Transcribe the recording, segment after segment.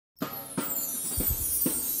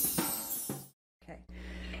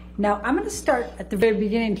Now, I'm going to start at the very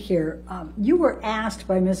beginning here. You were asked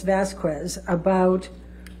by Ms. Vasquez about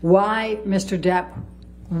why Mr. Depp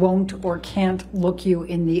won't or can't look you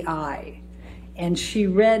in the eye. And she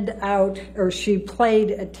read out, or she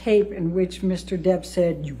played a tape in which Mr. Depp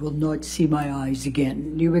said, "You will not see my eyes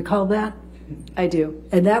again." Do you recall that? I do.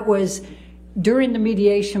 And that was during the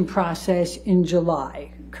mediation process in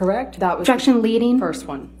July, correct? That was Objection leading. first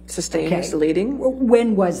one. Sustained Okay. leading.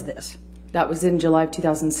 When was this? That was in July of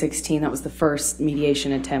 2016. That was the first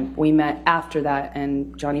mediation attempt. We met after that,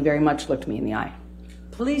 and Johnny very much looked me in the eye.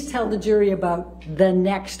 Please tell the jury about the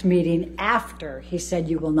next meeting after he said,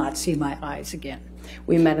 "You will not see my eyes again."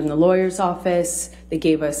 We met in the lawyer's office. They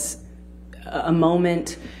gave us a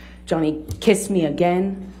moment. Johnny kissed me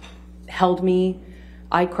again, held me.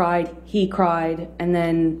 I cried, he cried, and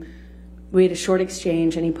then we had a short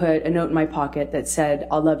exchange, and he put a note in my pocket that said,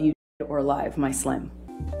 "I'll love you or alive, my Slim."